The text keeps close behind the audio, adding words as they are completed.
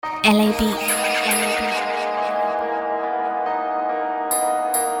LAB. I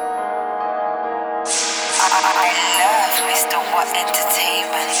love Mr. What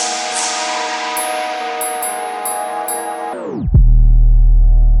Entertainment.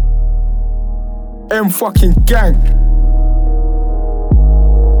 M fucking gang.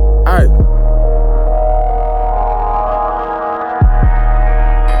 Aye.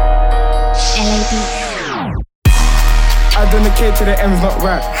 LAB. I done the K to the M's not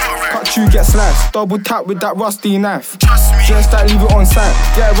right. Cut you, get sliced. Double tap with that rusty knife. Just like leave it on sight.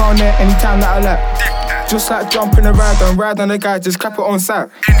 Get around there anytime that I like. Just like jumping a ride and ride on the guy, just clap it on sight.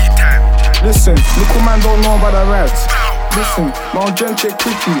 Listen, little man don't know about the rides. Listen, my old gen chick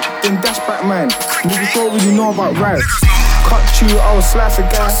quickly, then dash back mine. Niggas don't really know about rides. Cut you, I'll slice a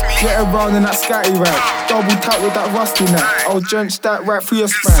guy. Get around in that Scatty Ride. Double tap with that rusty knife. I'll drench that right through your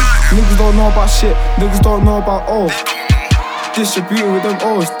spine. Niggas don't know about shit, niggas don't know about O's. Distribute with them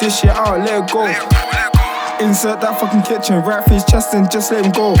O's, dish shit out, let it go. Insert that fucking kitchen, right through his chest and just let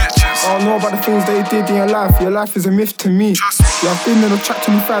him go. I don't know about the things that you did in your life is a myth to me. Yeah, I've been in the track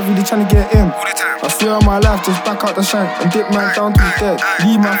 25, really trying to get in. I swear on my life, just back out the shank and dip man down to his dead.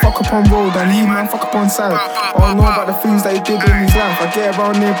 Leave man fuck up on road and leave man fuck up on side. I don't know about the things that he did in his life. I get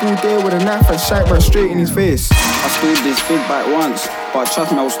around there all day with a knife and shite right straight in his face. I stole this big bike once, but trust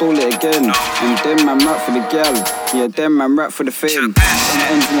me, I'll stole it again. And them man rap for the gal, yeah, them man rap for the fame. And I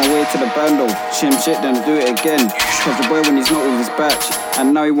ends my way to the bando, shim shit, then do it again. Cause the boy when he's not with his batch,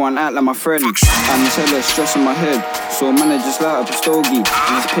 and now he want act like my friend. And he's hella stress in my head, so man I just light up a stogie.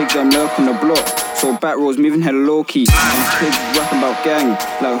 And his pigs them lurk on the block, so back rows moving hella low key. And his kids rapping about gang,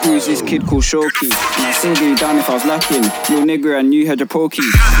 like who is this kid called Shoki? And I say get you down if I was lacking, yo nigga and you had your pokey.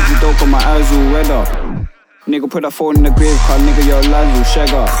 Cause you dope on my eyes all red up. Nigga put that phone in the grave, cause nigga your lies will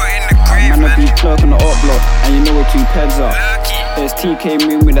shagger. Man I be clerk on the up block, and you know where two peds are. ST came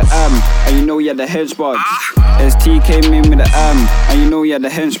in with the and you know he had the hench bud. ST came in with the and you know he had the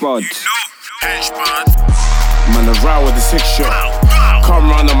hench bud. Man, I ride with the 6-shot. Come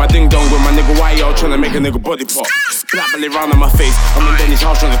round on my ding dong with my nigga YO tryna make a nigga body pop. Black belly round on my face. I'm in Benny's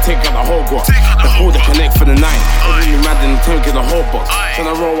house tryna take out the whole guap. The whole the connect for the night. I'm really mad in the tank in the whole box.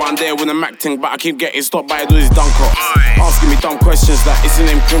 Tryna roll one there with a Mac ting, but I keep getting stopped by those dunk ups. Asking me dumb questions like, is your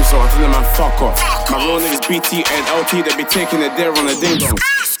name Crimson? I tell them man fuck off. My real niggas BT and LT, they be taking it there on the ding dong.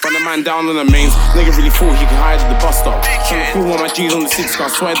 Run the man down on the mains. Nigga really thought he could hide at the bus stop. Tryna pull one of my G's on the 6 car.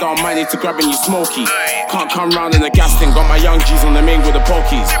 Swear down, might need to grab and you smoky. Can't come round in the gas thing. Got my young G's on the main with the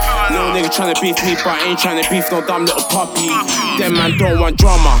pokies. No nigga tryna beef me, but I ain't tryna beef no dumb little puppy. Them man don't want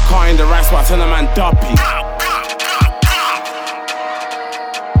drama. Car in the rice, but I tell a man duppy.